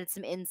 Hope provided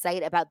some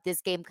insight about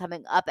this game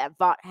coming up at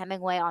Vaught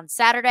Hemingway on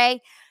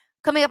Saturday.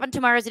 Coming up on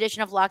tomorrow's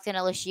edition of Locked On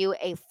LSU,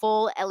 a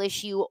full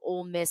LSU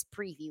Ole Miss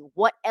preview.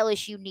 What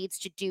LSU needs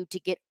to do to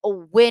get a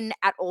win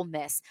at Ole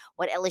Miss,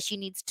 what LSU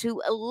needs to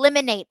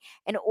eliminate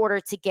in order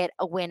to get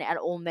a win at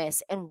Ole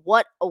Miss, and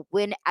what a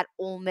win at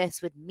Ole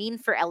Miss would mean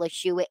for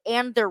LSU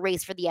and their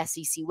race for the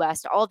SEC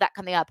West. All of that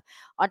coming up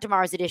on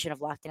tomorrow's edition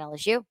of Locked On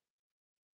LSU.